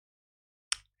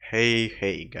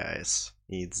Hey guys,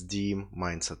 it's the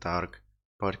Mindset Arc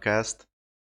podcast,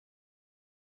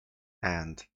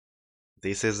 and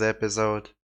this is the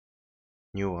episode,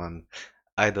 new one.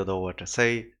 I don't know what to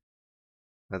say,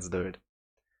 let's do it.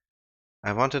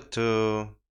 I wanted to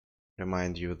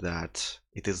remind you that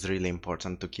it is really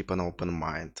important to keep an open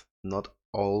mind, not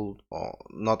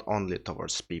only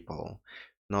towards people,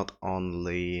 not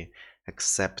only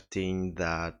accepting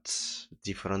that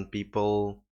different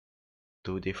people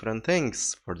do different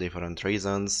things for different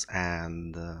reasons,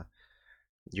 and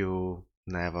you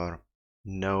never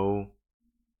know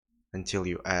until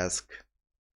you ask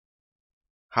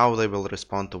how they will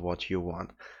respond to what you want.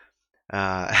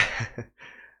 Uh,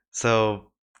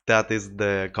 so that is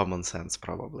the common sense,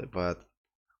 probably. But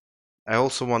I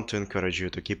also want to encourage you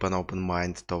to keep an open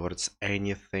mind towards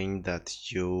anything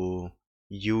that you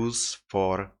use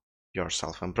for your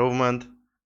self improvement,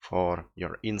 for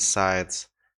your insights,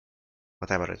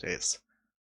 whatever it is.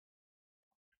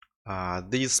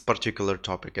 This particular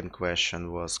topic in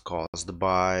question was caused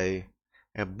by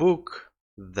a book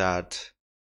that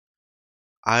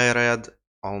I read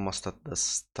almost at the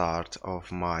start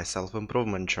of my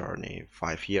self-improvement journey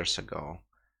 5 years ago.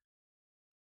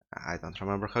 I don't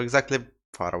remember how exactly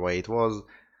far away it was,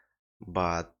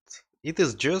 but it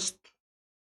is just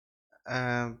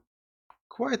a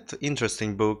quite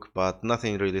interesting book, but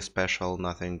nothing really special,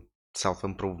 nothing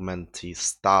self-improvement-y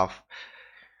stuff,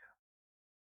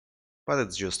 but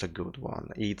it's just a good one.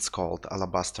 It's called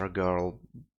Alabaster Girl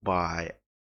by,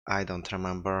 I don't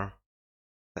remember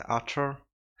the author,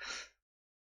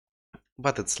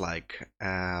 but it's like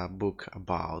a book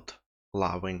about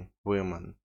loving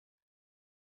women,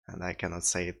 and I cannot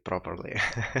say it properly.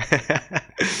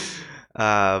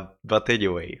 But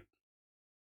anyway,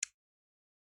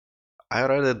 I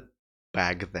read it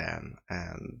back then,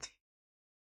 and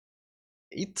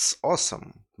it's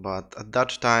awesome. But at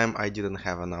that time, I didn't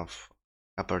have enough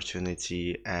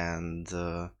opportunity and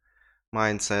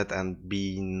mindset and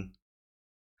being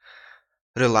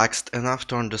relaxed enough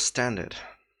to understand it.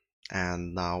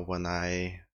 And now, when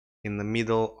in the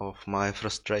middle of my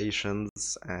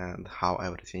frustrations and how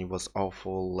everything was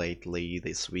awful lately,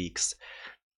 these weeks,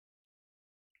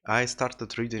 I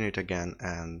started reading it again,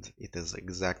 and it is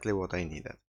exactly what I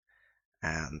needed.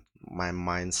 And my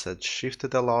mindset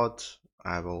shifted a lot.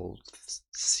 I will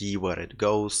see where it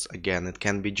goes. Again, it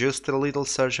can be just a little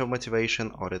surge of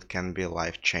motivation, or it can be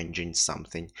life-changing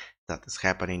something that is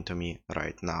happening to me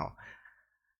right now.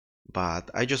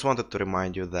 But I just wanted to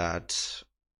remind you that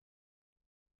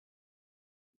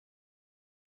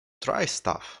try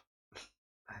stuff.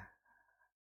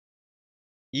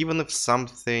 Even if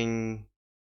something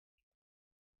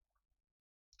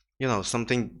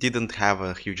didn't have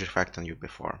a huge effect on you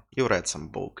before. You read some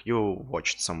book, you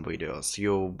watched some videos,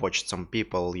 you watched some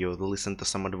people, you listened to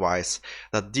some advice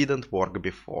that didn't work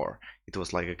before. It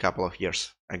was like a couple of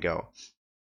years ago.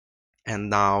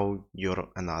 And now you're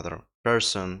another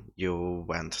person. You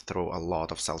went through a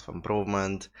lot of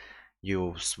self-improvement.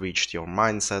 You switched your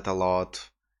mindset a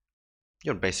lot.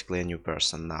 You're basically a new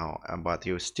person now, but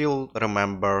you still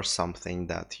remember something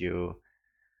that you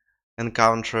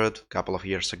encountered a couple of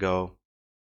years ago.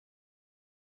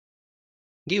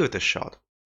 Give it a shot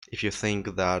if you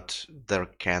think that there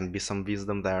can be some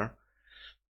wisdom there,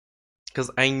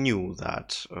 because I knew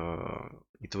that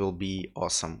it will be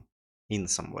awesome in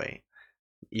some way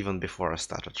even before I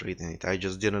started reading it. I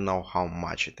just didn't know how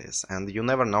much it is, and you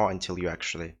never know until you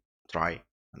actually try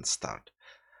and start.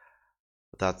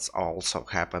 That's also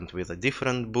happened with a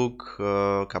different book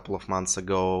a couple of months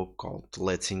ago called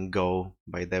Letting Go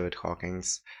by David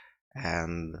Hawkins,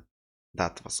 and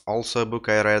that was also a book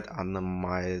I read on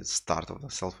my start of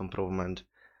the self-improvement.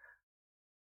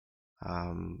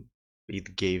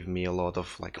 It gave me a lot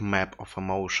of like map of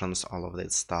emotions, all of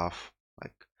that stuff,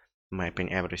 like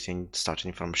mapping everything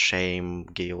starting from shame,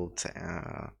 guilt,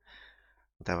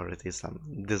 whatever it is,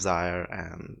 desire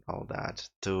and all that,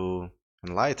 to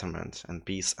enlightenment and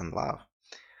peace and love.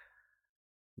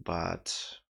 But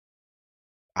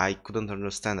I couldn't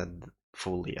understand it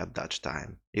fully at that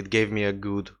time. It gave me a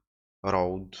good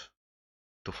road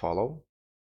to follow,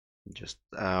 just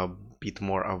a bit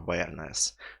more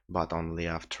awareness. But only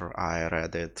after I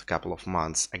read it a couple of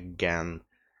months again,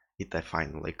 it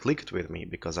finally clicked with me,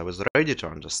 because I was ready to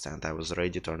understand. I was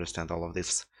ready to understand all of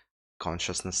these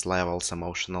consciousness levels,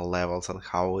 emotional levels, and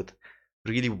how it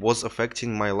really was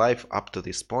affecting my life up to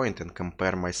this point, and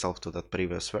compare myself to that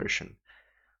previous version.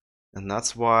 And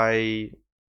that's why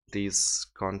this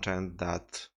content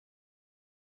that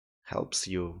helps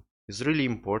you is really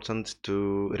important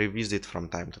to revisit from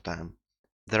time to time.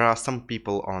 There are some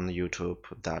people on YouTube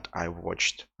that I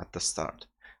watched at the start,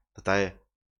 that I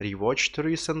rewatched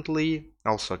recently,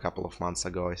 also a couple of months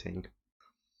ago, I think.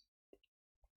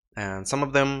 And some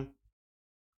of them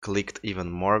clicked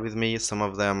even more with me, some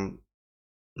of them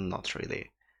not really.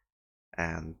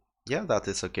 And yeah, that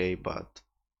is okay, but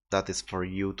that is for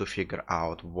you to figure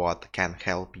out what can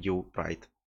help you right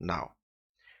now.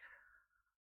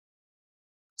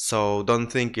 So don't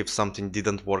think if something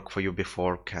didn't work for you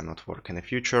before, cannot work in the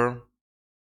future.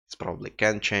 It probably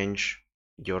can change.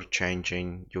 You're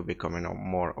changing, you're becoming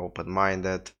more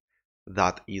open-minded.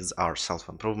 That is our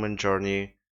self-improvement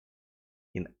journey.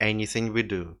 In anything we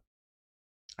do,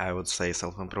 I would say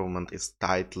self-improvement is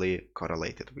tightly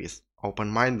correlated with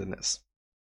open-mindedness,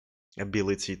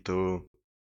 ability to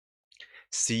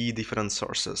see different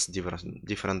sources,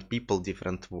 different people,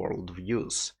 different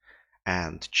worldviews,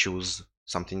 and choose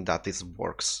something that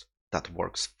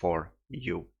works for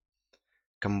you.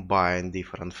 Combine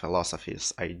different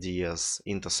philosophies, ideas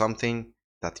into something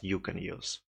that you can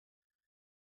use.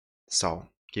 So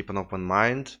keep an open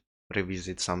mind,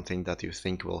 revisit something that you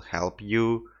think will help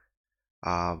you.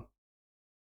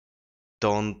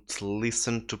 Don't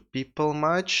listen to people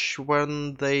much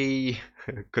when they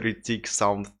critique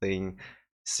something.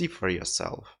 See for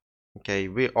yourself. Okay,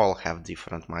 we all have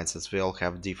different mindsets, we all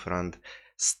have different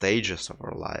stages of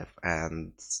our life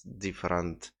and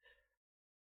different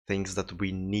things that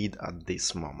we need at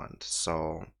this moment.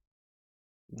 So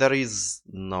there is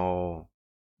no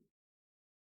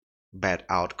bad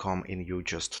outcome in you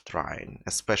just trying,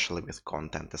 especially with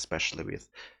content, especially with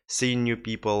seeing new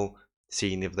people,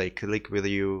 seeing if they click with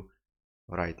you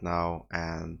right now,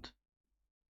 and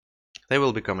they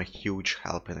will become a huge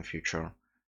help in the future.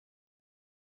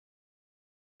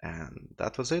 And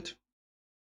that was it.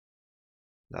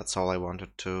 That's all I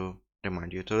wanted to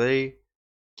remind you today.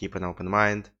 Keep an open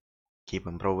mind, keep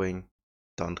improving,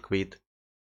 don't quit.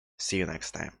 See you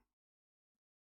next time.